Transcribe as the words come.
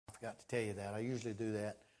forgot to tell you that. I usually do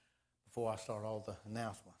that before I start all the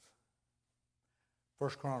announcements.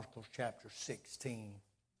 1 Chronicles chapter 16.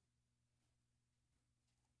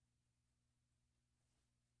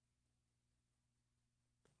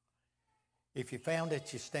 If you found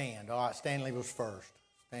it, you stand. All right, Stanley was first.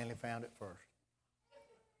 Stanley found it first.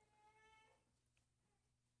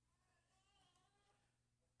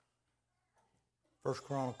 First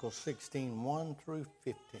Chronicles 16, 1 through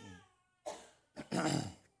 15.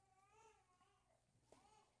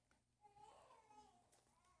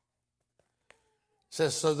 It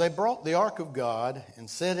says, so they brought the ark of God and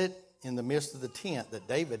set it in the midst of the tent that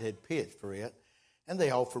David had pitched for it, and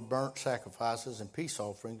they offered burnt sacrifices and peace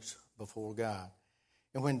offerings before God.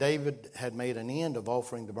 And when David had made an end of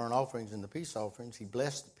offering the burnt offerings and the peace offerings, he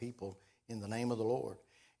blessed the people in the name of the Lord.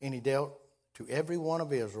 And he dealt to every one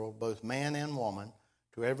of Israel, both man and woman,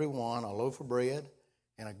 to every one a loaf of bread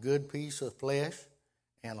and a good piece of flesh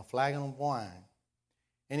and a flagon of wine.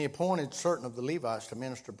 And he appointed certain of the Levites to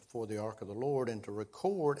minister before the ark of the Lord and to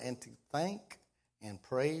record and to thank and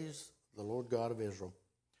praise the Lord God of Israel.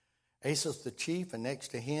 Asaph the chief, and next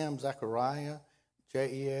to him Zechariah,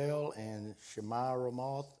 Jeiel, and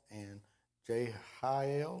Shemiramoth, and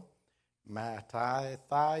Jehiel,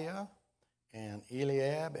 Mattithiah, and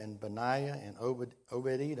Eliab, and Benaiah, and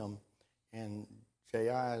Obed-Edom, and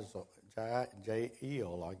Jael,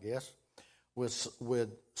 I guess, with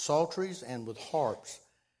psalteries and with harps.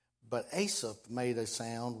 But Asaph made a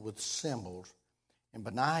sound with cymbals, and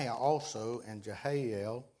Benaiah also, and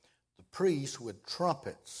Jehiel, the priest, with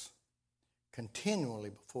trumpets,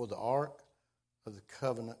 continually before the ark of the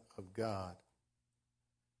covenant of God.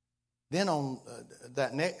 Then on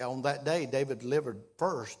that day, David delivered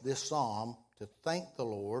first this psalm to thank the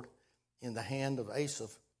Lord in the hand of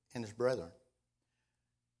Asaph and his brethren.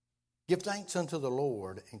 Give thanks unto the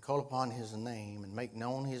Lord, and call upon his name, and make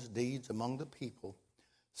known his deeds among the people.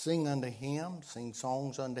 Sing unto him, sing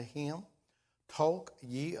songs unto him. Talk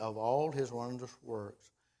ye of all his wondrous works.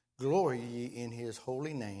 Glory ye in his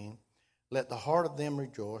holy name. Let the heart of them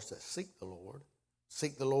rejoice that seek the Lord.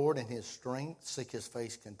 Seek the Lord in his strength. Seek his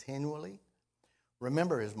face continually.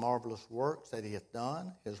 Remember his marvelous works that he hath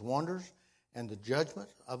done, his wonders, and the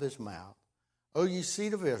judgments of his mouth. O ye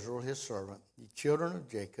seed of Israel, his servant, ye children of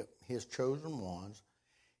Jacob, his chosen ones.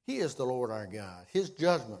 He is the Lord our God. His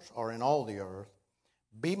judgments are in all the earth.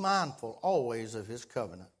 Be mindful always of his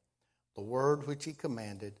covenant, the word which he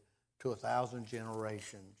commanded to 1,000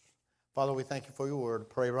 generations. Father, we thank you for your word.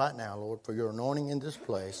 Pray right now, Lord, for your anointing in this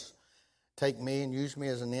place. Take me and use me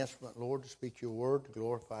as an instrument, Lord, to speak your word, to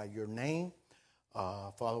glorify your name.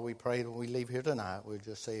 Father, we pray that when we leave here tonight, we'll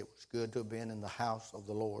just say it was good to have been in the house of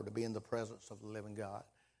the Lord, to be in the presence of the living God.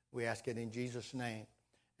 We ask it in Jesus' name.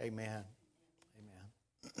 Amen.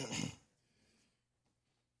 Amen.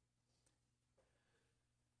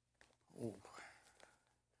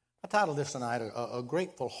 I titled this tonight, A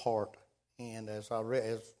Grateful Heart. And as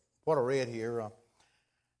what I read here, and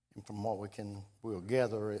from what we'll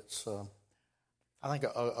gather, it's, I think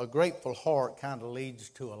a grateful heart kind of leads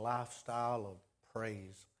to a lifestyle of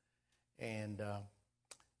praise. And I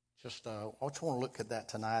just want to look at that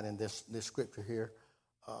tonight in this scripture here.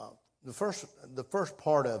 The first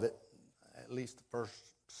part of it, at least the first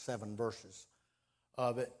 7 verses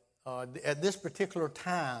of it, at this particular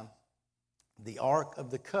time, the Ark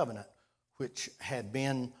of the Covenant, which had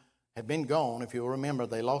been gone. If you'll remember,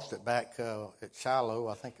 they lost it back at Shiloh.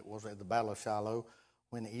 I think it was at the Battle of Shiloh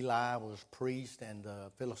when Eli was priest and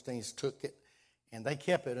the Philistines took it. And they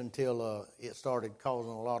kept it until it started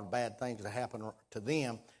causing a lot of bad things to happen to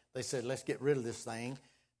them. They said, let's get rid of this thing.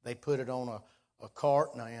 They put it on a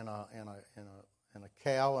cart and a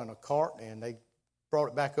cow and a cart, and they brought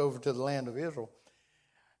it back over to the land of Israel.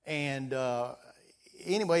 And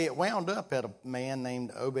anyway, it wound up at a man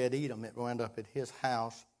named Obed-Edom. It wound up at his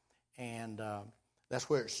house, and that's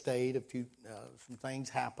where it stayed. Some things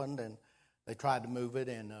happened, and they tried to move it,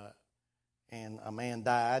 and a man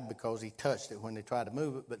died because he touched it when they tried to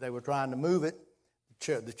move it. But they were trying to move it.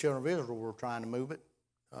 The children of Israel were trying to move it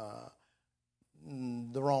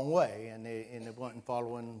the wrong way, and they weren't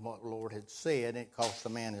following what the Lord had said, and it cost the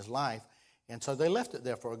man his life. And so they left it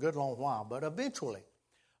there for a good long while. But eventually,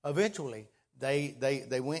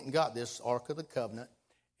 they went and got this Ark of the Covenant,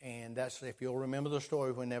 and that's, if you'll remember the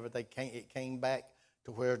story, whenever it came back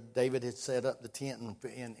to where David had set up the tent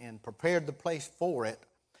and prepared the place for it.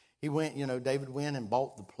 David went and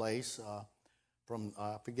bought the place from,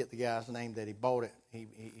 I forget the guy's name that he bought it.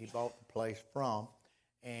 He bought the place from,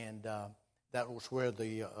 and that was where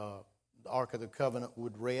the Ark of the Covenant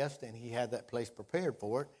would rest, and he had that place prepared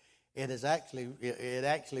for it. it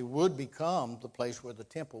actually would become the place where the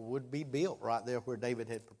temple would be built, right there where David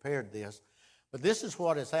had prepared this. But this is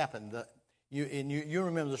what has happened. You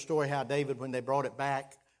remember the story how David, when they brought it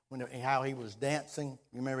back, how he was dancing.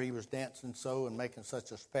 You remember he was dancing so and making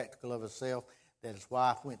such a spectacle of himself that his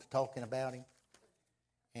wife went to talking about him,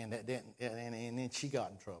 and then she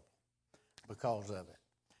got in trouble because of it.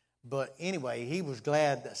 But anyway, he was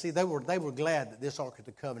glad that, they were glad that this Ark of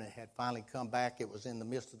the Covenant had finally come back. It was in the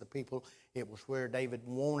midst of the people. It was where David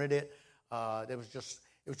wanted it. It was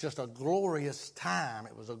just a glorious time.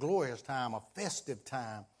 It was a glorious time, a festive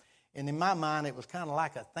time. And in my mind, it was kind of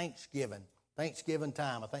like a Thanksgiving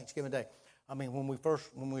time, a Thanksgiving day. I mean,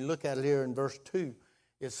 when we look at it here in verse 2,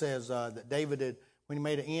 it says that David when he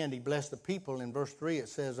made an end, he blessed the people. In verse 3, it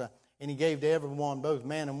says, and he gave to everyone, both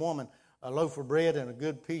man and woman, a loaf of bread and a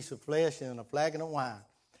good piece of flesh and a flagon of wine.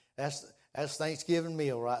 That's Thanksgiving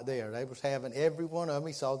meal right there. They was having, every one of them,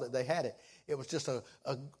 he saw that they had it. It was just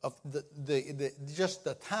just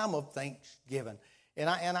the time of Thanksgiving. And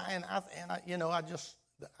I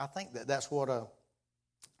think that's what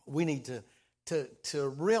we need to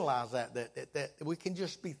realize that we can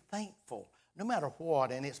just be thankful no matter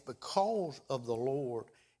what. And it's because of the Lord.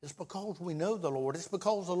 It's because we know the Lord. It's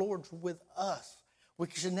because the Lord's with us. We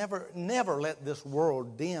should never let this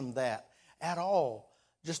world dim that at all.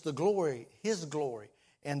 Just the glory, His glory,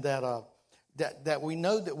 and that we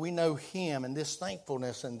know Him, and this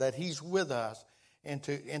thankfulness, and that He's with us, and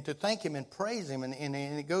to thank Him and praise Him. And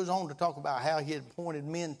it goes on to talk about how He had appointed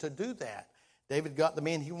men to do that. David got the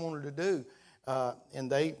men he wanted to do,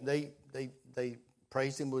 and they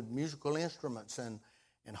praised Him with musical instruments and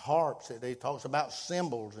harps. They talks about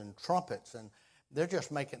cymbals and trumpets, and they're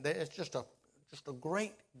just making. It's just a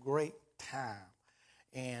great time,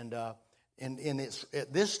 and it's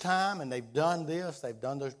at this time, and they've done this. They've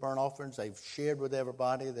done those burnt offerings. They've shared with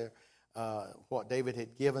everybody what David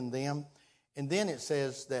had given them, and then it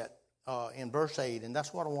says that in verse 8, and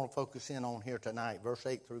that's what I want to focus in on here tonight, verse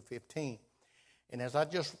 8 through 15. And as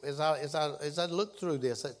I looked through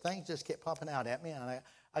this, things just kept popping out at me, and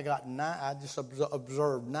I just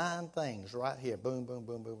observed 9 things right here, boom, boom,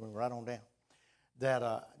 boom, boom, boom, right on down, that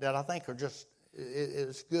I think are just.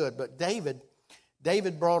 It's good. But David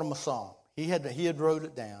brought him a psalm. He had wrote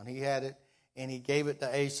it down. He had it, and he gave it to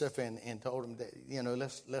Asaph and told him that,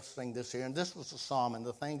 let's sing this here. And this was a psalm, and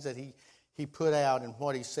the things that he put out and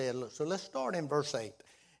what he said. So let's start in verse 8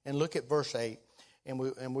 and look at verse 8, and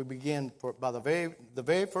we begin by the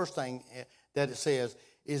very first thing that it says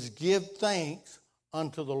is give thanks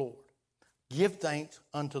unto the Lord. Give thanks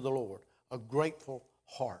unto the Lord. A grateful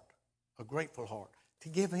heart. A grateful heart. To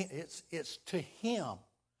give Him, it's to Him.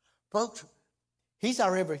 Folks, He's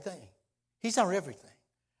our everything. He's our everything.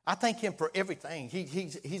 I thank Him for everything.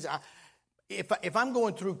 If I'm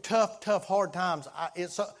going through tough, hard times,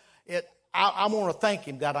 I want to thank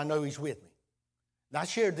Him that I know He's with me. Now, I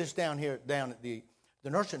shared this down at the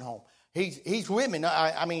nursing home. He's with me.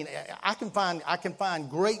 I mean, I can find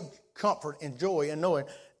great comfort and joy in knowing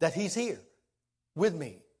that He's here with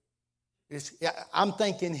me. I'm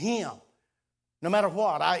thanking Him. No matter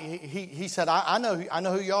what, he said, I know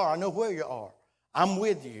who you are. I know where you are. I'm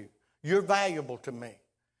with you. You're valuable to me.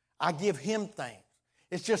 I give Him thanks.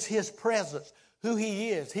 It's just His presence, who He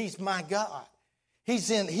is. He's my God. He's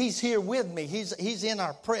here with me. He's in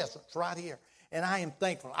our presence right here. And I am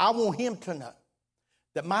thankful. I want Him to know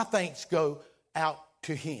that my thanks go out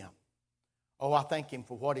to Him. Oh, I thank Him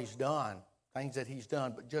for what He's done, things that He's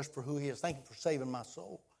done, but just for who He is. Thank Him for saving my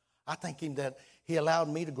soul. I thank Him that He allowed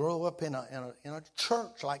me to grow up in a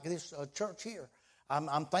church like this, a church here.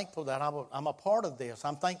 I'm thankful that I'm a part of this.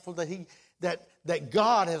 I'm thankful that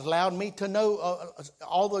God has allowed me to know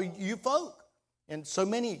all of you folk and so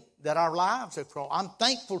many that our lives have grown. I'm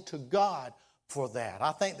thankful to God for that.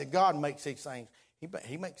 I think that God makes these things.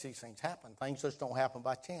 He makes these things happen. Things just don't happen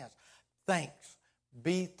by chance. Thanks.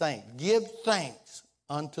 Be thanked. Give thanks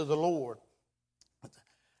unto the Lord.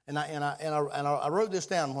 And I wrote this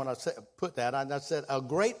down when I put that. I said, a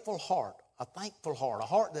grateful heart, a thankful heart, a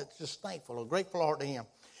heart that's just thankful, a grateful heart to Him,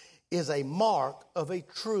 is a mark of a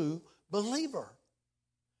true believer.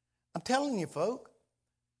 I'm telling you, folk,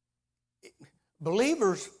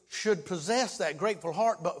 believers should possess that grateful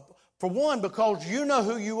heart, but for one, because you know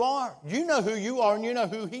who you are. You know who you are, and you know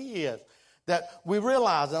who He is. That we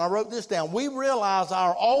realize, and I wrote this down, we realize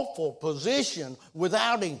our awful position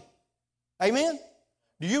without Him. Amen?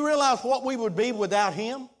 Do you realize what we would be without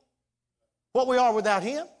Him? What we are without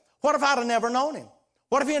Him? What if I'd have never known Him?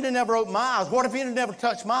 What if He had never opened my eyes? What if He had never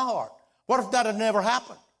touched my heart? What if that had never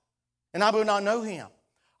happened? And I would not know Him.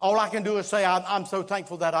 All I can do is say, I'm so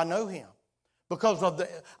thankful that I know Him. Because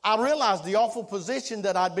I realized the awful position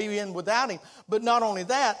that I'd be in without him. But not only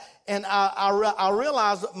that, and I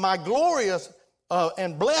realized my glorious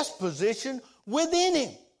and blessed position within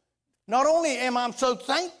him. Not only am I so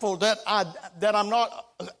thankful that I'm not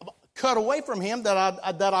cut away from him, that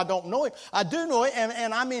I don't know him. I do know him,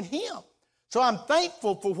 and I'm in him. So I'm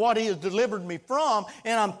thankful for what he has delivered me from,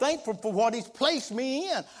 and I'm thankful for what he's placed me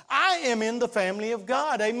in. I am in the family of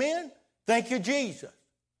God. Amen? Thank you, Jesus.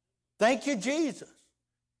 Thank you, Jesus.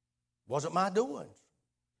 Wasn't my doings.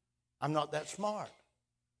 I'm not that smart.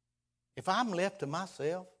 If I'm left to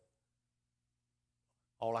myself,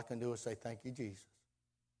 all I can do is say, thank you, Jesus.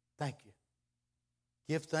 Thank you.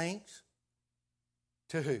 Give thanks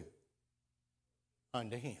to who?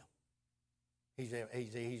 Unto him. He's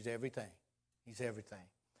everything. He's everything.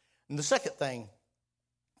 And the second thing,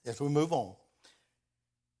 as we move on,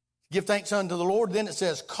 give thanks unto the Lord. Then it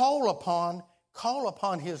says, call upon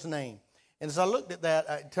his name. And as I looked at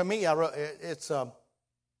that, to me, I wrote, it's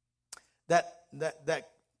that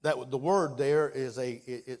the word there is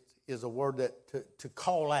a word that to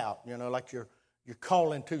call out. You know, like you're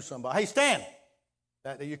calling to somebody. Hey, Stan!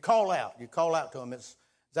 That you call out to him. It's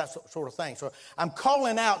that sort of thing. So I'm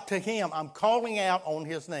calling out to him. I'm calling out on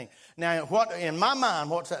his name. Now, what in my mind,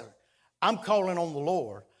 what's that? I'm calling on the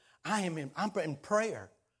Lord. I'm in prayer.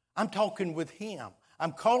 I'm talking with him.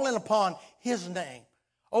 I'm calling upon his name.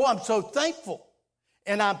 Oh, I'm so thankful.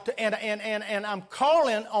 And I'm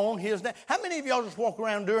calling on his name. How many of y'all just walk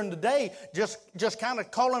around during the day just kind of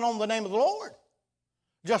calling on the name of the Lord?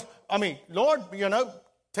 Lord, you know,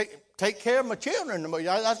 take care of my children.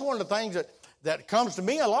 That's one of the things that comes to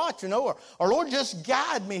me a lot, you know. Or Lord, just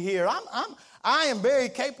guide me here. I am very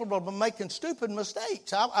capable of making stupid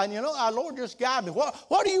mistakes. Lord, just guide me.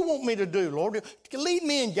 What do you want me to do, Lord? Lead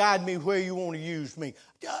me and guide me where you want to use me.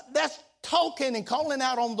 That's talking and calling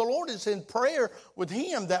out on the Lord. Is in prayer with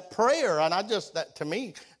him, that prayer. And that to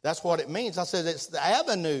me, that's what it means. I said it's the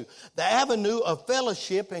avenue of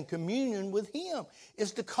fellowship and communion with him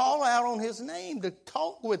is to call out on his name, to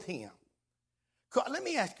talk with him. Let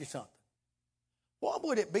me ask you something. What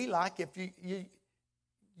would it be like if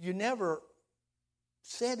you never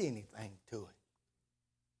said anything to it?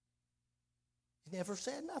 You never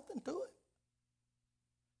said nothing to it.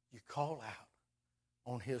 You call out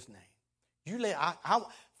on his name.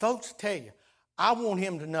 Folks, tell you, I want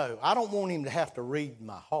him to know. I don't want him to have to read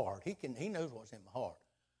my heart. He knows what's in my heart.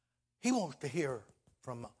 He wants to hear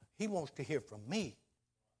from me.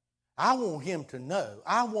 I want him to know.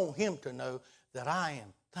 I want him to know that I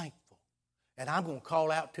am thankful. And I'm going to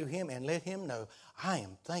call out to him and let him know I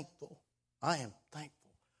am thankful. I am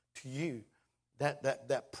thankful to you.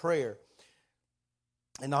 That prayer.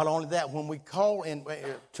 And not only that, when we call, and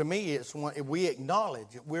to me, we're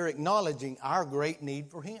acknowledging our great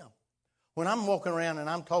need for him. When I'm walking around and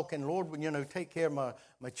I'm talking, Lord, you know, take care of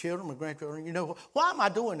my children, my grandchildren, you know, why am I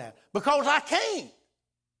doing that? Because I can't.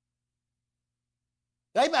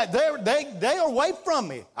 They are away from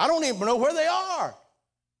me. I don't even know where they are.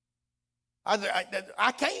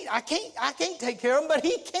 I can't take care of them, but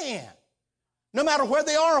he can. No matter where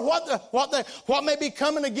they are, or what may be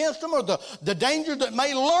coming against them, or the danger that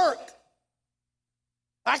may lurk.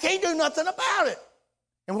 I can't do nothing about it.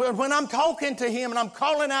 And when I'm talking to him and I'm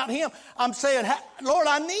calling out him, I'm saying, Lord,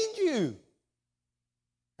 I need you.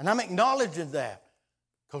 And I'm acknowledging that.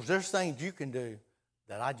 Because there's things you can do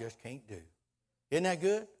that I just can't do. Isn't that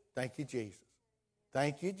good? Thank you, Jesus.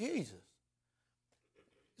 Thank you, Jesus.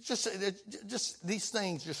 It's just these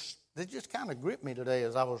things they just kind of gripped me today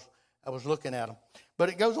as I was looking at them. But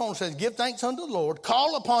it goes on and says, give thanks unto the Lord,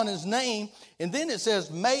 call upon his name, and then it says,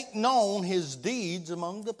 make known his deeds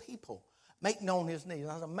among the people. Make known his deeds.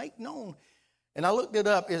 I said, make known. And I looked it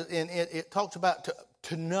up, and it talks about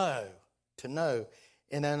to know.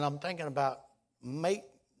 And then I'm thinking about make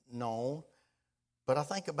known, but I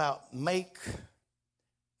think about make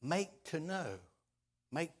to know.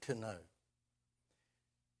 Make to know.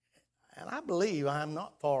 And I believe I'm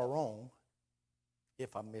not far wrong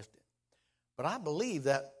if I missed it. But I believe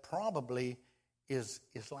that probably is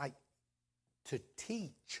like to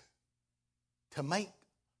teach, to make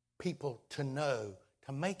people to know,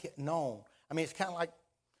 to make it known. I mean, it's kind of like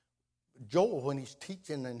Joel when he's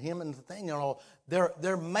teaching and him and the thing, you know,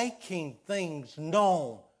 they're making things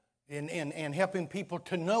known and helping people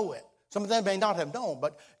to know it. Some of them may not have known,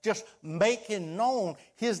 but just making known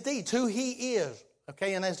his deeds, who he is.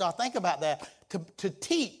 Okay, and as I think about that, to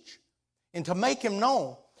teach and to make him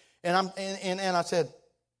known, and I said,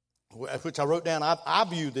 which I wrote down, I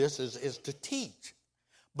view this as to teach.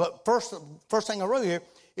 But first thing I wrote here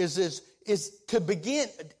is to begin,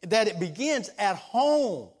 that it begins at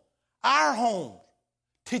home. our homes,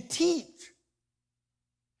 to teach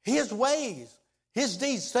His ways, His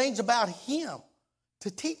deeds, things about Him,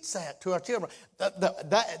 to teach that to our children.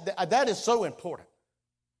 That is so important.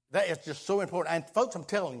 That is just so important. And folks, I'm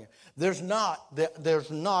telling you, there's not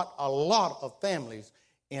a lot of families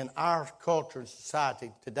in our culture and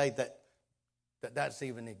society today that's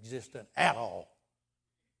even existent at all.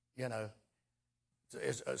 You know,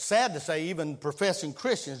 it's sad to say even professing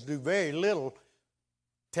Christians do very little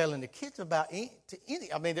telling the kids about any.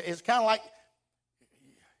 I mean, it's kind of like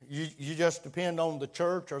you just depend on the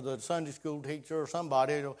church or the Sunday school teacher or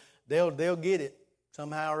somebody. They'll get it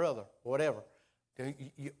somehow or other, whatever.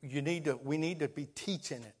 We need to be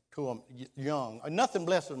teaching it to them young. Nothing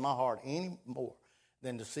blesses my heart any more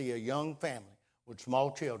than to see a young family with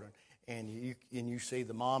small children, and you see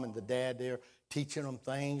the mom and the dad there teaching them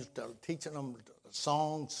things, teaching them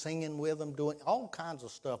songs, singing with them, doing all kinds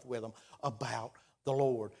of stuff with them about the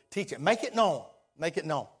Lord. Teach it. Make it known. Make it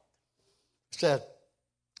known. It says,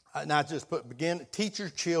 and I just begin, teach your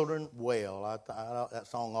children well. That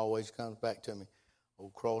song always comes back to me.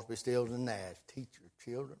 Old Crosby, Stills, and Nash. Teach your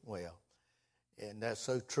children well. And that's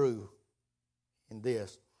so true in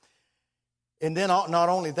this. And then not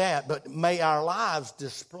only that, but may our lives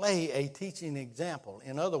display a teaching example.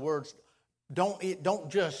 In other words, don't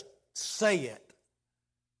just say it.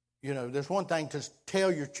 You know, there's one thing to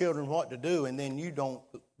tell your children what to do, and then you don't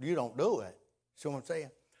do it. See what I'm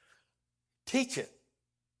saying? Teach it,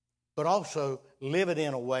 but also live it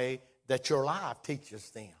in a way that your life teaches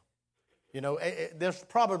them. You know, there's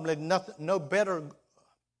probably no better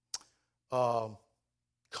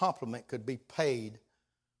compliment could be paid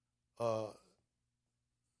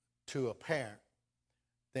to a parent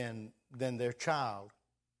than their child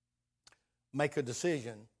make a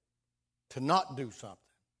decision to not do something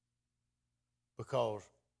because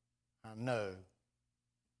I know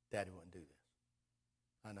Daddy wouldn't do this.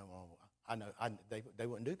 I know they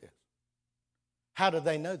wouldn't do this. How do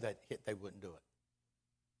they know that they wouldn't do it?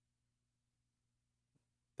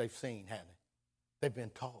 They've seen, haven't they? They've been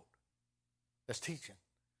taught. That's teaching.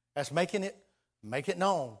 That's make it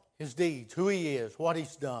known, His deeds, who He is, what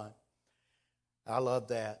He's done. I love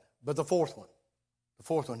that. But the fourth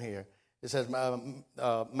one here, it says,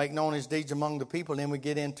 make known His deeds among the people. And then we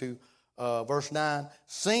get into verse 9,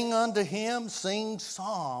 sing unto Him, sing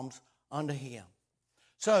psalms unto Him.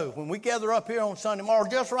 So when we gather up here on Sunday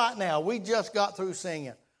morning, just right now, we just got through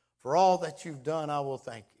singing, for all that you've done, I will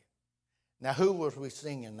thank you. Now, who was we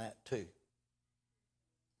singing that to?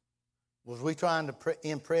 Was we trying to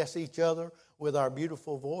impress each other with our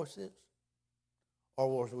beautiful voices? Or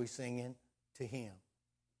was we singing to Him?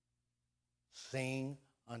 Sing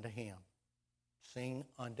unto Him. Sing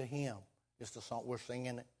unto Him. It's the song, we're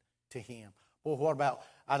singing it to Him. Well, what about,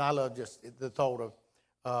 and I love just the thought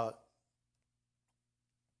of,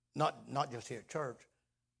 not just here at church.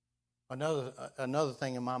 Another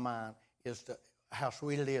thing in my mind is how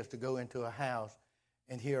sweet it is to go into a house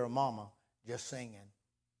and hear a mama just singing.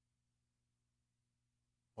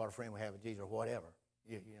 What a friend we have with Jesus, or whatever,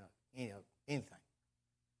 anything.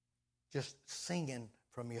 Just singing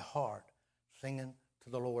from your heart, singing to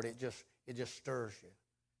the Lord. It just stirs you.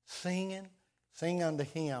 Sing unto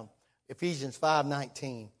Him. Ephesians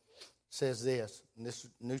 5:19 says this, in this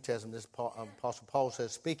New Testament, this Apostle Paul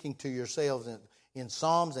says, speaking to yourselves in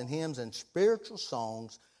psalms and hymns and spiritual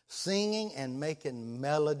songs, singing and making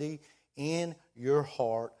melody in your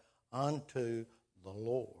heart unto the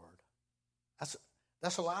Lord.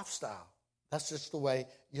 That's a lifestyle. That's just the way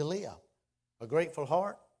you live. A grateful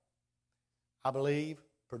heart, I believe,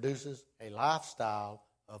 produces a lifestyle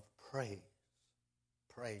of praise.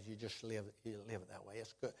 Praise. You just live it that way.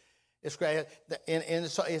 It's good. It's great. And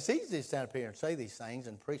it's easy to stand up here and say these things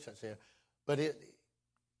and preach this here, but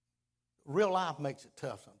real life makes it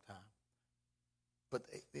tough sometimes. But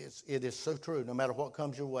it is so true. No matter what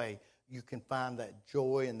comes your way, you can find that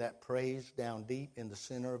joy and that praise down deep in the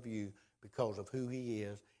center of you because of who He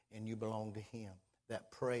is, and you belong to Him.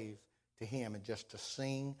 That praise to Him, and just to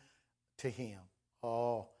sing to Him.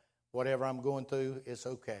 Oh, whatever I'm going through, it's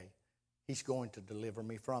okay. He's going to deliver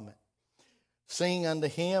me from it. Sing unto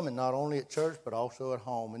Him, and not only at church, but also at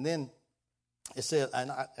home. And then it says,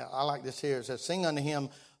 and I like this here, it says, sing unto Him,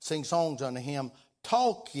 sing songs unto Him,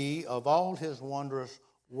 talk ye of all His wondrous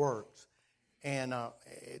works. And I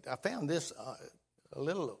found this a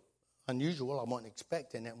little unusual. I wasn't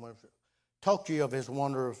expecting it. Talk ye of His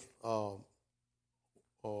wondrous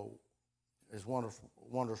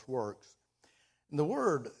works. And the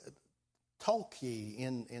word talk ye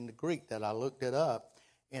in the Greek that I looked it up,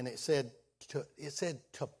 and it said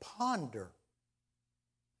to ponder.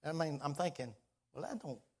 I mean, I'm thinking, well,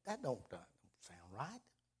 that don't sound right.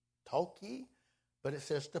 Talk ye. But it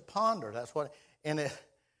says to ponder. That's what,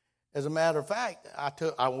 as a matter of fact,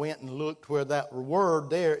 I went and looked where that word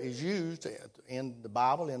there is used in the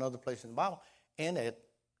Bible, in other places in the Bible, and at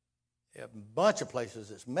a bunch of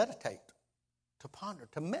places it's meditate, to ponder,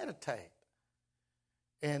 to meditate.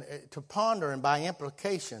 And to ponder, and by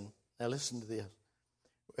implication, now listen to this,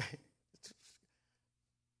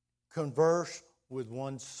 converse with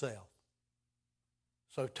oneself.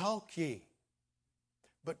 So talk ye,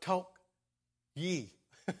 but talk ye.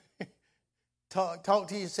 Talk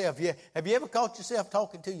to yourself. Yeah. Have you ever caught yourself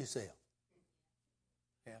talking to yourself?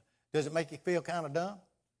 Yeah. Does it make you feel kind of dumb?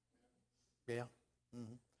 Yeah.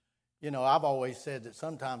 Mm-hmm. You know, I've always said that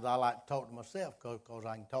sometimes I like to talk to myself because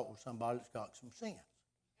I can talk with somebody that's got some sense.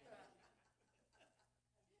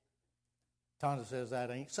 Tonda says that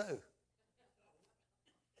ain't so.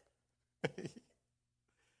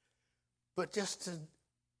 But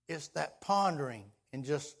it's that pondering and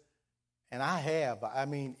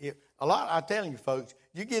I'm telling you folks,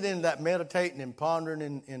 you get into that meditating and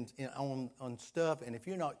pondering on stuff, and if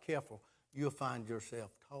you're not careful, you'll find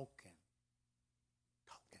yourself talking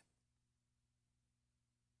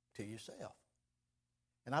to yourself.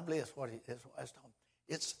 And I believe that's what it's talking.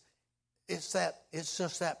 It's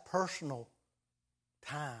just that personal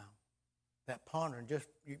time, that pondering just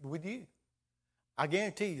with you. I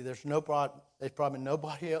guarantee you there's probably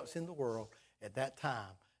nobody else in the world at that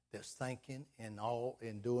time that's thinking and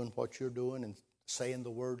doing what you're doing and saying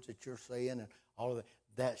the words that you're saying and all of that.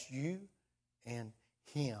 That's you and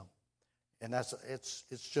him. And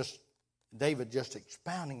it's just David just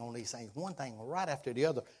expounding on these things, one thing right after the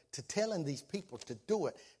other, to telling these people to do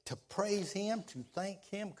it, to praise him, to thank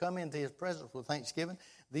him, come into his presence with thanksgiving.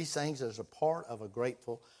 These things as a part of a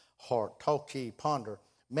grateful heart. Talk ye, ponder,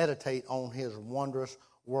 meditate on his wondrous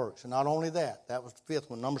works. And not only that was the fifth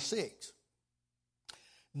one. Number 6.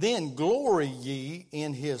 Then glory ye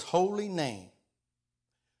in his holy name.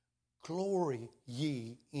 Glory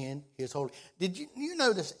ye in his holy. Did you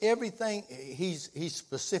notice everything? He's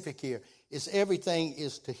specific here. It's everything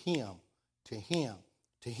is to him, to him,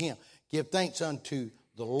 to him. Give thanks unto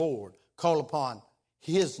the Lord. Call upon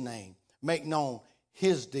his name. Make known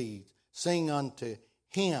his deeds. Sing unto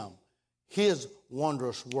him his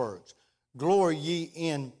wondrous works. Glory ye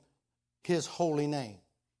in his holy name.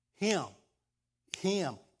 Him.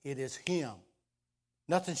 Him. It is him.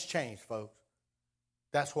 Nothing's changed, folks.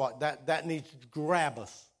 That's what that needs to grab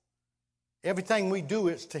us. Everything we do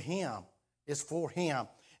is to him. It's for him.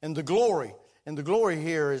 And the glory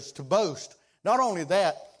here is to boast. Not only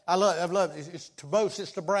that, I love it's to boast,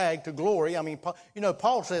 it's to brag, to glory. I mean,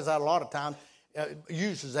 Paul says that a lot of times,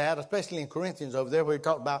 uses that, especially in Corinthians over there, where he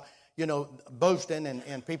talked about, boasting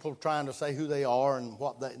and people trying to say who they are and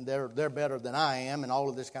what they're better than I am and all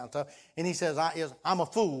of this kind of stuff. And he says, I'm a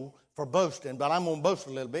fool for boasting, but I'm going to boast a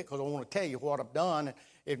little bit because I want to tell you what I've done.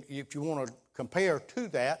 And if you want to compare to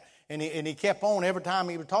that. And he kept on every time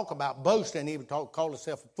he would talk about boasting, he would call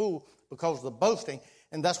himself a fool because of the boasting.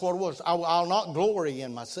 And that's what it was. I'll not glory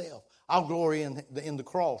in myself. I'll glory in the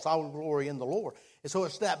cross. I'll glory in the Lord. And so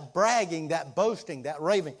it's that bragging, that boasting, that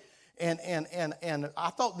raving. And I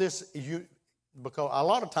thought this, because a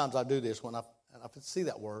lot of times I do this when I see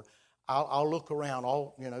that word, I'll look around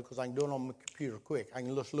because I can do it on my computer quick. I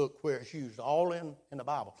can just look where it's used, all in the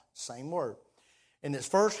Bible, same word. And it's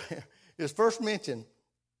first mentioned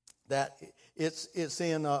that it's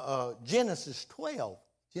in Genesis 12.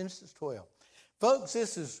 Genesis 12. Folks,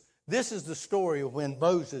 this is the story of when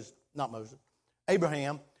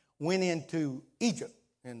Abraham went into Egypt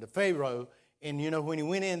and the Pharaoh. And, when he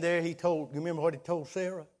went in there, you remember what he told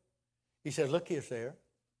Sarah? He said, look here, Sarah,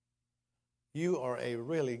 you are a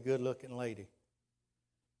really good-looking lady.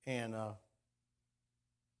 And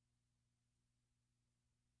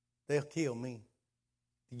they'll kill me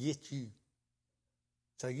to get you.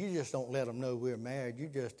 So you just don't let them know we're married. You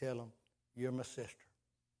just tell them you're my sister.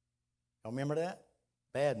 Y'all remember that?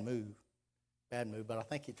 Bad move. But I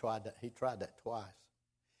think he tried that. He tried that twice.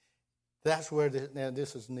 That's where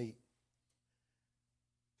this is neat.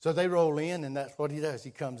 So they roll in, and that's what he does. He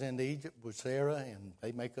comes into Egypt with Sarah, and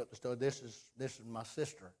they make up the story. This is my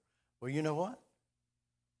sister. Well, you know what?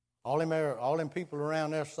 All them people around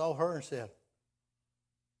there saw her and said,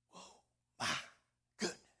 "Whoa, my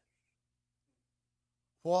goodness!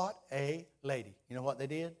 What a lady!" You know what they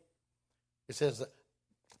did? It says that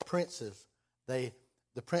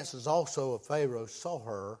the princes also of Pharaoh saw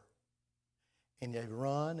her, and they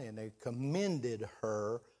run and they commended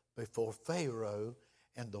her before Pharaoh.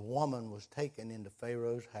 And the woman was taken into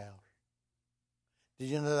Pharaoh's house. Did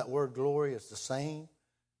you know that word glory is the same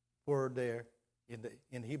word there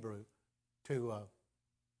in Hebrew, to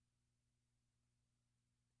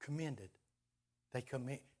commended. They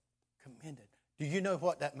commended. Do you know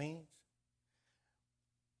what that means?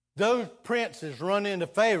 Those princes run into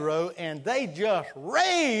Pharaoh and they just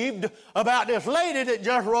raved about this lady that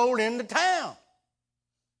just rolled into town.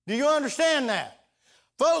 Do you understand that?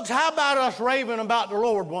 Folks, how about us raving about the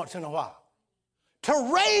Lord once in a while?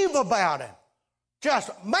 To rave about Him. Just,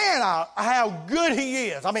 man, how good He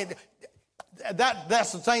is. I mean,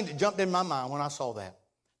 that's the thing that jumped in my mind when I saw that.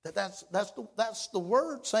 That's the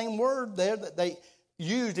word, same word there that they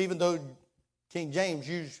used, even though King James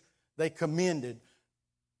used, they commended.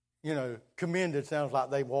 You know, commended sounds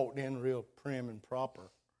like they walked in real prim and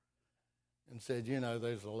proper and said, you know,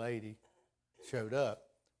 there's a lady showed up.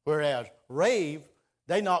 Whereas rave,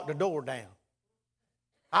 they knocked the door down.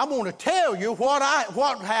 I want to tell you what I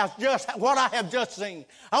have just seen.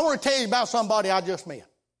 I want to tell you about somebody I just met.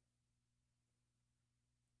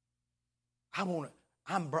 I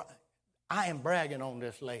am bragging on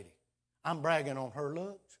this lady. I'm bragging on her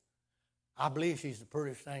looks. I believe she's the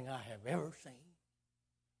prettiest thing I have ever seen.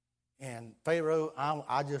 And Pharaoh,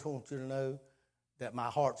 I just want you to know that my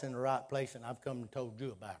heart's in the right place, and I've come and told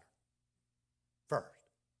you about her first.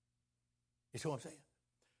 You see what I'm saying?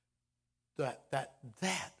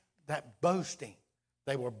 That boasting,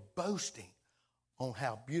 they were boasting on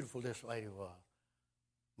how beautiful this lady was.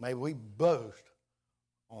 May we boast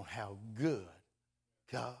on how good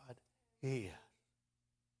God is.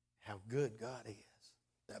 How good God is.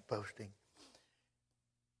 That boasting.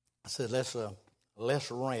 I said, let's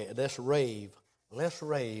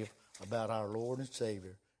rave about our Lord and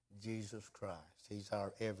Savior, Jesus Christ. He's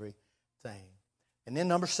our everything. And then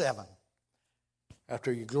number 7,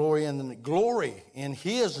 after you glory in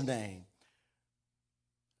His name,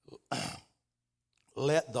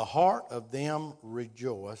 let the heart of them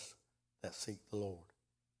rejoice that seek the Lord.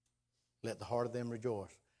 Let the heart of them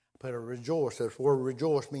rejoice. Put a rejoice. This word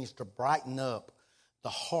rejoice means to brighten up. The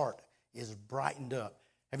heart is brightened up.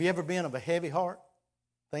 Have you ever been of a heavy heart?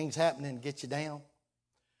 Things happening get you down?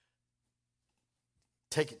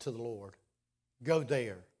 Take it to the Lord. Go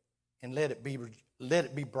there and let it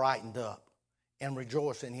be brightened up and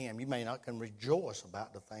rejoice in Him. You may not can rejoice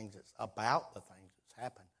about the things that's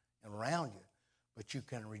happened around you, but you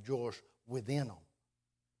can rejoice within them.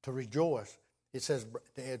 To rejoice, it says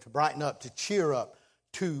to brighten up, to cheer up,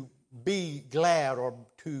 to be glad or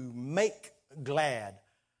to make glad,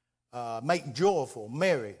 make joyful,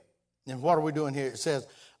 merry. And what are we doing here? It says,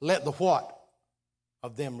 let the what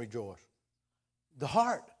of them rejoice? The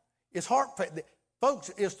heart. It's heart. Folks,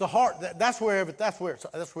 it's the heart. That's where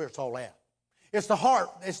it's all at. It's the heart.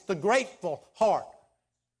 It's the grateful heart.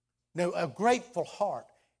 No, a grateful heart.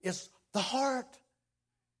 It's the heart.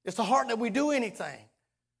 It's the heart that we do anything.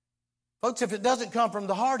 Folks, if it doesn't come from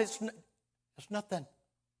the heart, it's nothing.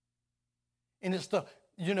 And it's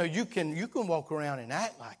you can walk around and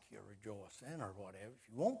act like you're rejoicing or whatever if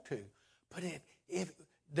you want to, but if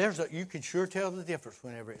you can sure tell the difference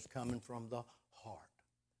whenever it's coming from the heart.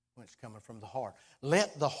 When it's coming from the heart,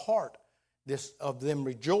 let the heart of them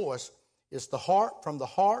rejoice. It's the heart from the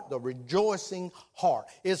heart, the rejoicing heart.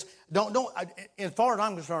 As far as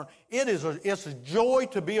I'm concerned, it's a joy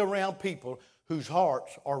to be around people whose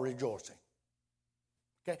hearts are rejoicing.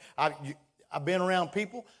 Okay, I've been around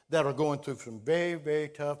people that are going through some very, very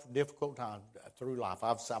tough, difficult times through life.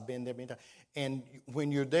 I've been there many times, and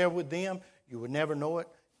when you're there with them, you would never know it.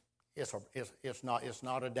 It's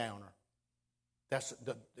not a downer. It's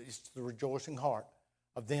the rejoicing heart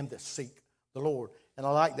of them that seek the Lord, and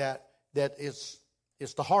I like that. That it's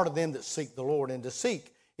the heart of them that seek the Lord, and to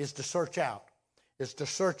seek is to search out. It's to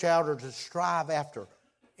search out or to strive after.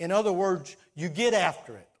 In other words, you get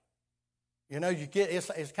after it. You know, it's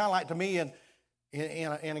kind of like to me in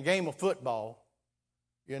a game of football.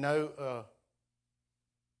 You know,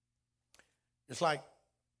 it's like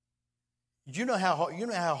you know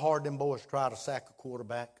how hard them boys try to sack a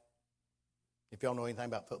quarterback. If y'all know anything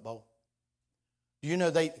about football, you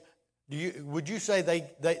know would you say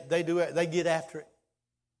they do it? They get after it.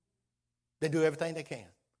 They do everything they can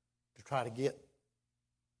to try to get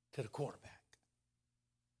to the quarterback.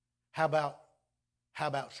 How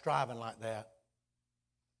about striving like that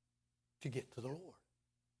to get to the Lord,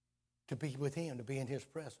 to be with Him, to be in His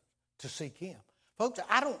presence, to seek Him, folks?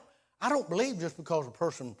 I don't believe just because a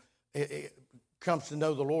person comes to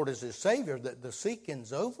know the Lord as his Savior that the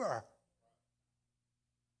seeking's over.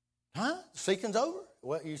 Huh? The seeking's over?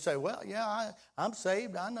 Well, you say, well, yeah, I'm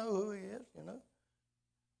saved. I know who He is, you know.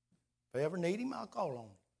 If I ever need Him, I'll call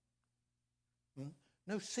on Him.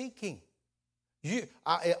 No seeking.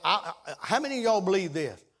 How many of y'all believe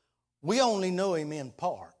this? we only know him in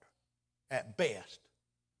part at best.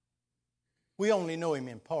 We only know him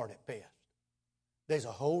in part at best. There's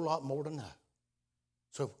a whole lot more to know.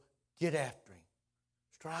 So get after him.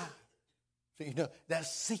 Strive. So you know,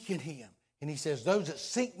 that's seeking him. And he says, those that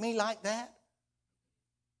seek me like that,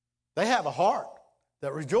 they have a heart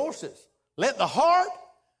that rejoices. Let the heart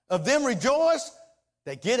of them rejoice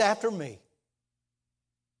that get after me.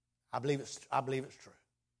 I believe it's true.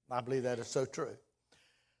 I believe that is so true.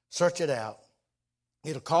 Search it out.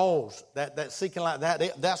 It'll cause that seeking like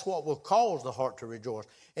that. That's what will cause the heart to rejoice.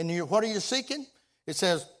 And what are you seeking? It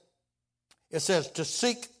says to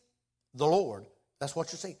seek the Lord. That's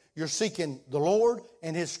what you're seeking. You're seeking the Lord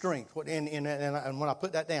and his strength. And when I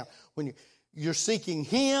put that down, when you're seeking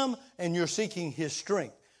him and you're seeking his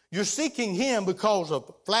strength. You're seeking him because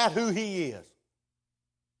of flat who he is.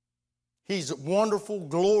 He's wonderful,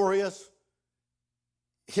 glorious.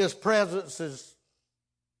 His presence is,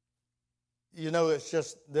 it's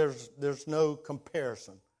just, there's no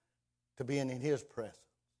comparison to being in his presence.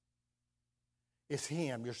 It's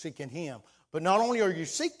him. You're seeking him. But not only are you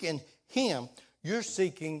seeking him, you're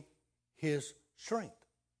seeking his strength.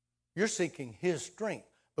 You're seeking his strength.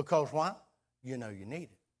 Because why? You know you need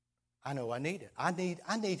it. I know I need it. I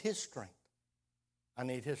need his strength. I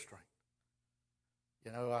need his strength.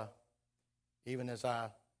 Even as I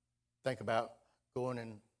think about going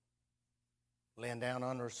and laying down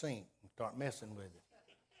under a sink and start messing with it,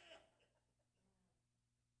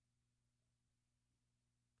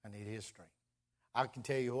 I need his strength. I can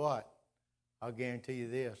tell you what, I'll guarantee you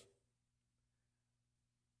this.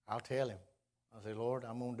 I'll tell him. I'll say, Lord,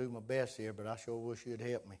 I'm going to do my best here, but I sure wish you'd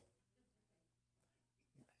help me.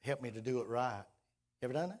 Help me to do it right.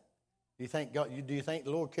 Ever done that? Do you think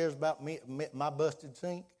the Lord cares about me, my busted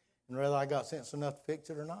sink, and whether I got sense enough to fix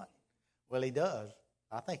it or not? Well, he does.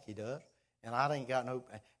 I think he does. And I ain't got no.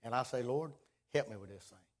 And I say, Lord, help me with this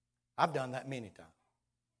thing. I've done that many times,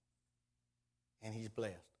 and he's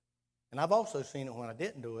blessed. And I've also seen it when I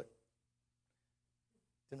didn't do it.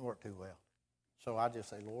 Didn't work too well. So I just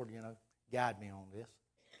say, Lord, guide me on this.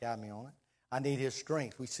 Guide me on it. I need his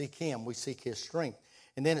strength. We seek him. We seek his strength.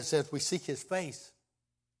 And then it says we seek his face.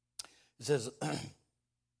 It says,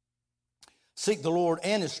 seek the Lord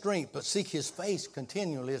and his strength, but seek his face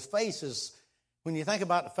continually. His face is, when you think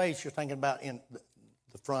about the face, you're thinking about in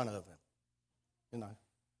the front of him.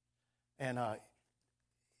 And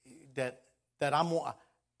that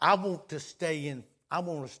I want to stay in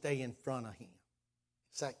front of him.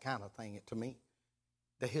 It's that kind of thing to me.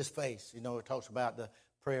 That his face, it talks about the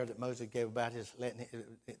prayer that Moses gave about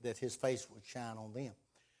that his face would shine on them.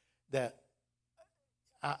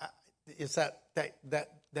 It's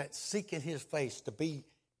that seeking his face to be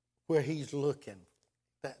where he's looking.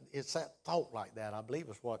 It's that thought like that, I believe,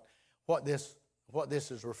 is what this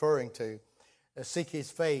is referring to. Seek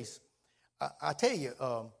his face. I'll tell you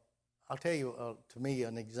to me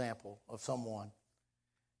an example of someone.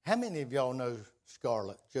 How many of y'all know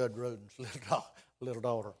Scarlett, Judd Roden's little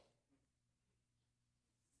daughter?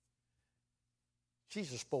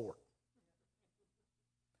 She's a sport.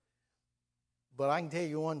 But I can tell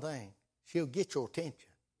you one thing. She'll get your attention.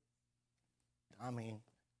 I mean,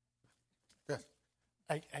 just,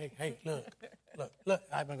 hey, look,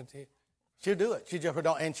 I'm going to tell you. She'll do it. She just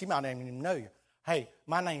don't, and she might not even know you. Hey,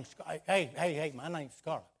 my name's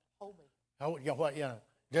Scarlett. Hold me.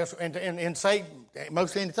 Just and say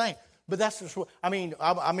most anything. But that's just what I mean.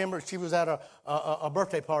 I remember she was at a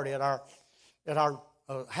birthday party at our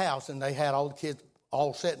house, and they had all the kids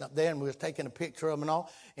all sitting up there, and we was taking a picture of them and all.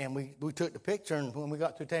 And we took the picture, and when we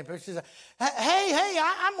got to taking the picture, she said, "Hey,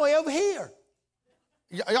 I'm way over here.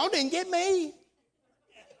 Y'all didn't get me."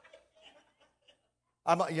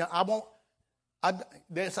 I want you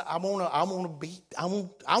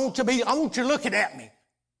looking at me.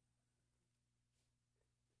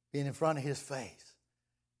 Being in front of his face.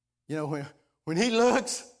 When he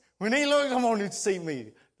looks, I want him to see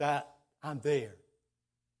me, that I'm there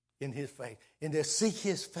in his face. And to seek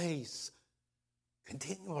his face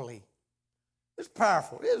continually. It's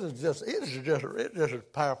powerful. It's just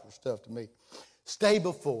powerful stuff to me. Stay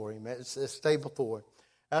before him. It's stay before him.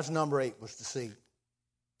 That's number 8, was to seek.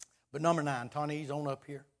 But number 9, Tawny's on up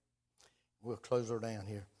here. We'll close her down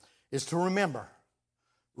here. Is to remember.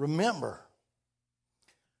 Remember.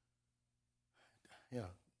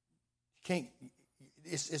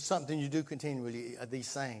 It's something you do continually,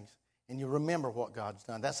 these things. And you remember what God's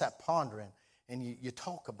done. That's that pondering. And you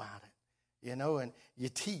talk about it, and you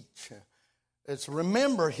teach. It's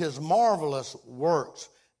remember his marvelous works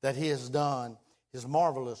that he has done. His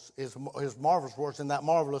marvelous works, and that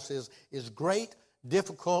marvelous is great,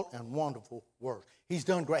 difficult and wonderful works. He's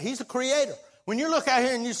done great. He's the creator. When you look out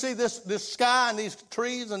here and you see this sky and these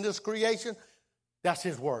trees and this creation, that's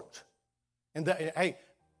his works. And hey,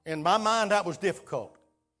 in my mind, that was difficult.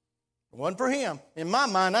 It wasn't for him. In my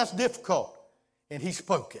mind, that's difficult. And he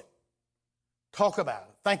spoke it. Talk about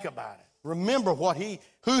it. Think about it. Remember who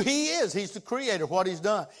he is. He's the creator, what he's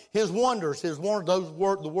done. His wonders, the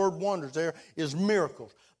word wonders there is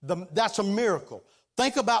miracles. That's a miracle.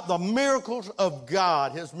 Think about the miracles of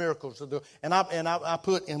God, his miracles. And I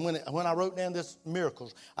put, and when I wrote down this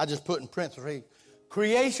miracles, I just put in parentheses,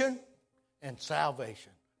 creation and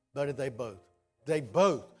salvation. But they both. They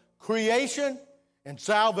both. Creation and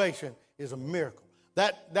salvation is a miracle.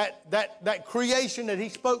 That creation that he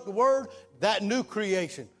spoke the word, that new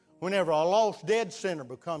creation, whenever a lost dead sinner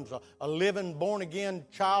becomes a living, born-again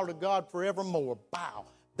child of God forevermore, wow,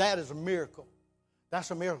 that is a miracle. That's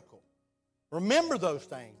a miracle. Remember those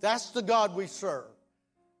things. That's the God we serve.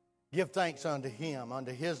 Give thanks unto him,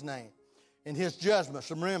 unto his name, and his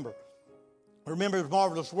judgments. Remember his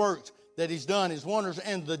marvelous works that he's done, his wonders,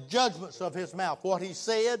 and the judgments of his mouth. What he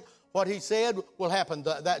said will happen.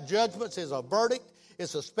 That judgment is a verdict.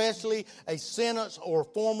 It's especially a sentence or a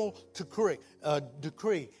formal decree.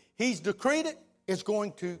 He's decreed it. It's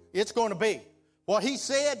going to be. What he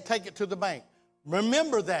said, take it to the bank.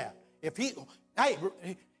 Remember that.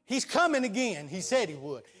 He's coming again. He said he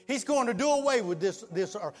would. He's going to do away with this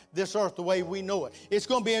earth the way we know it. It's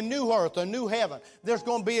going to be a new earth, a new heaven. There's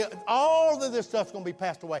going to be all of this stuff's going to be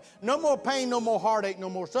passed away. No more pain, no more heartache, no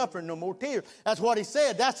more suffering, no more tears. That's what he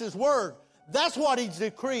said. That's his word. That's what he's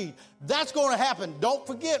decreed. That's going to happen. Don't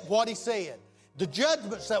forget what he said. The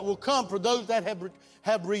judgments that will come for those that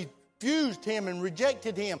have refused him and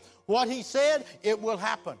rejected him. What he said, it will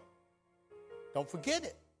happen. Don't forget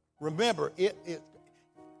it. Remember,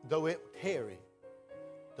 though it tarry,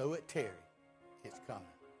 it's coming.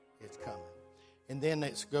 It's coming. And then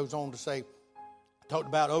it goes on to say, talked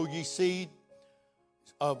about, O ye seed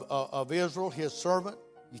of Israel, his servant,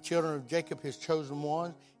 ye children of Jacob, his chosen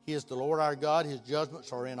ones. He is the Lord our God. His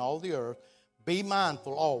judgments are in all the earth. Be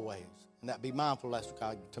mindful always. And that be mindful, that's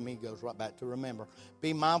to me goes right back to remember.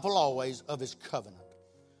 Be mindful always of his covenant.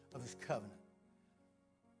 Of his covenant.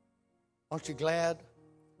 Aren't you glad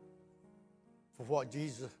for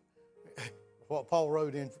what Paul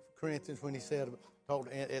wrote in Corinthians when he said,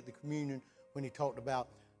 at the communion, when he talked about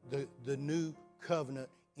the new covenant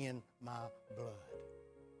in my blood.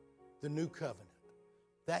 The new covenant.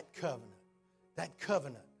 That covenant.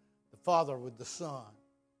 The Father with the Son.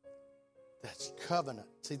 That's covenant.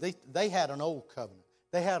 See, they had an old covenant.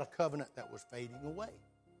 They had a covenant that was fading away.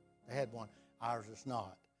 They had one. Ours is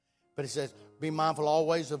not. But he says, be mindful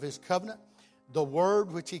always of his covenant, the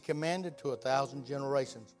word which he commanded to 1,000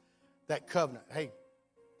 generations. That covenant. Hey,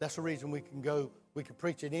 that's the reason we can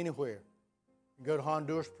preach it anywhere. You go to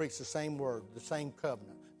Honduras, preach the same word, the same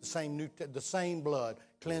covenant, the same blood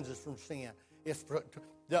cleanses from sin. And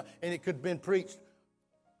it could have been preached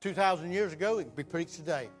 2,000 years ago. It could be preached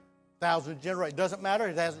today. 1,000 generations. It doesn't matter.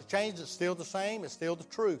 It hasn't changed. It's still the same. It's still the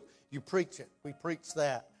truth. You preach it. We preach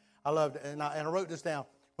that. I loved it. And I wrote this down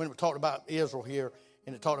when it talked about Israel here,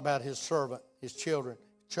 and it talked about his servant, his children,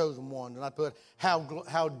 chosen ones. And I put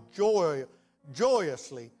how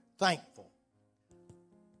joyously thankful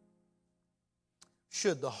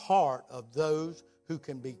should the heart of those who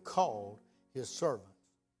can be called his servants,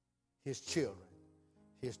 his children,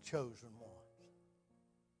 his chosen ones.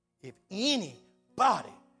 If anybody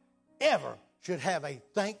ever should have a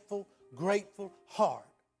thankful, grateful heart,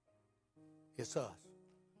 it's us.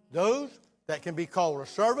 Those that can be called a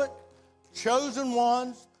servant, chosen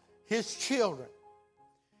ones, his children.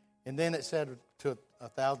 And then it said to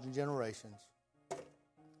 1,000 generations.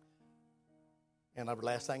 And the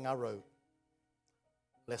last thing I wrote,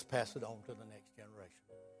 let's pass it on to the next generation.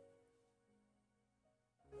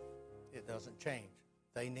 It doesn't change.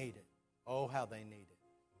 They need it. Oh, how they need it.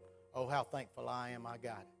 Oh, how thankful I am I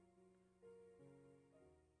got it.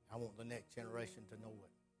 I want the next generation to know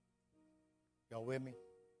it. Y'all with me?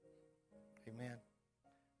 Amen.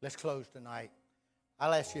 Let's close tonight.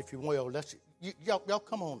 I'll ask you if you will. Y'all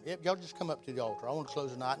come on. Y'all just come up to the altar. I want to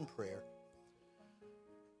close tonight in prayer.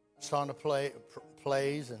 Starting to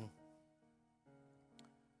plays and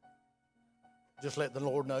just let the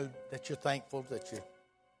Lord know that you're thankful,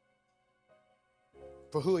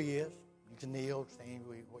 for who he is. You can kneel, stand,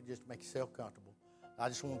 just make yourself comfortable. I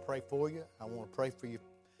just want to pray for you. I want to pray for you,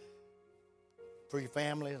 for your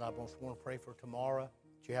family, and I just want to pray for tomorrow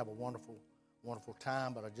that you have a wonderful, wonderful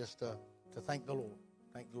time. But I just to thank the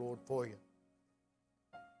Lord for you,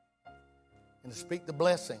 and to speak the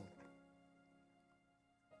blessing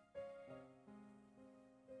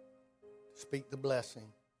speak the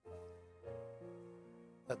blessing.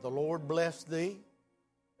 That the Lord bless thee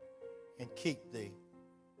and keep thee.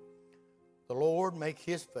 The Lord make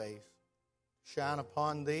his face shine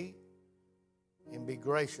upon thee and be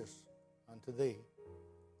gracious unto thee.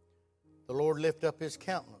 The Lord lift up his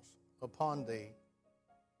countenance upon thee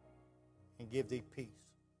and give thee peace.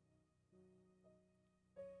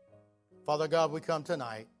 Father God, we come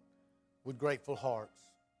tonight with grateful hearts.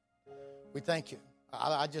 We thank you.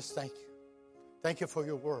 I just thank you. Thank you for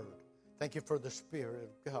your word. Thank you for the Spirit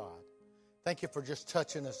of God. Thank you for just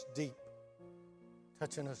touching us deep.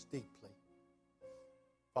 Touching us deeply.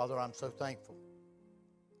 Father, I'm so thankful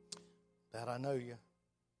that I know you.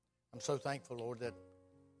 I'm so thankful, Lord,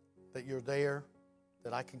 that you're there,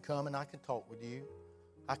 that I can come and I can talk with you.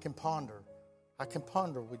 I can ponder. I can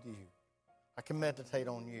ponder with you. I can meditate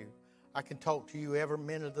on you. I can talk to you every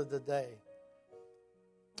minute of the day.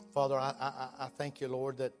 Father, I thank you,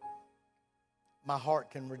 Lord, that my heart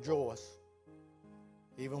can rejoice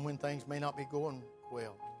even when things may not be going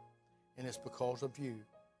well. And it's because of you.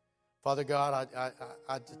 Father God,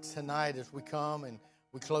 tonight as we come and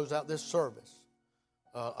we close out this service,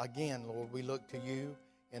 again, Lord, we look to you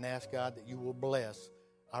and ask, God, that you will bless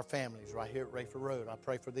our families right here at Rayford Road. I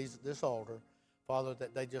pray for this altar, Father,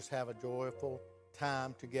 that they just have a joyful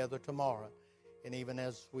time together tomorrow. And even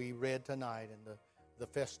as we read tonight and the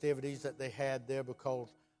festivities that they had there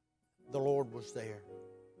because the Lord was there.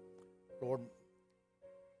 Lord,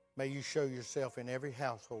 may you show yourself in every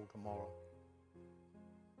household tomorrow.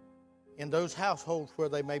 In those households where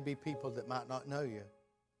there may be people that might not know you,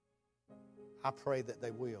 I pray that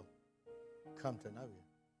they will come to know you.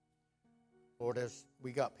 Lord, as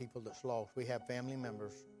we got people that's lost, we have family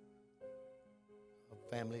members of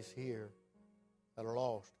families here that are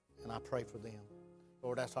lost, and I pray for them.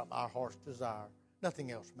 Lord, that's our heart's desire.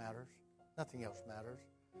 Nothing else matters. Nothing else matters.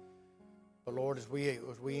 But Lord, as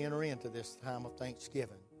we enter into this time of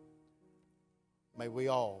thanksgiving, may we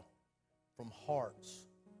all, from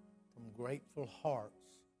grateful hearts,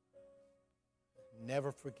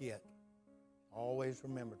 never forget, always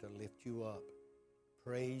remember to lift you up,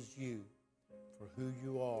 praise you for who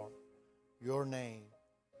you are, your name,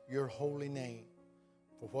 your holy name,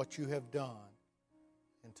 for what you have done,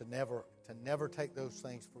 and to never take those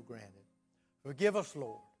things for granted. Forgive us,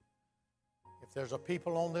 Lord, if there's a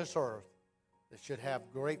people on this earth that should have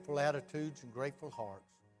grateful attitudes and grateful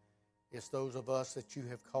hearts. It's those of us that you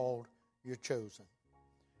have called your chosen,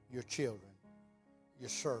 your children, your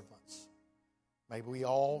servants. May we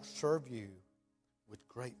all serve you with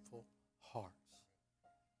grateful hearts.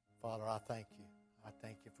 Father, I thank you. I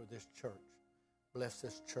thank you for this church. Bless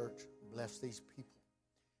this church. Bless these people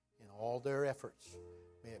in all their efforts.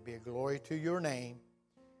 May it be a glory to your name.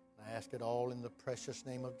 I ask it all in the precious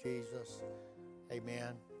name of Jesus.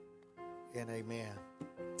 Amen and amen.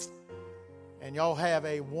 And y'all have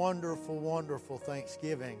a wonderful, wonderful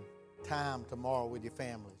Thanksgiving time tomorrow with your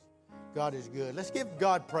families. God is good. Let's give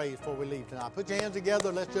God praise before we leave tonight. Put your hands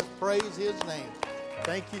together. Let's just praise his name.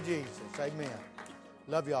 Thank you, Jesus. Amen.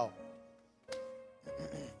 Love y'all.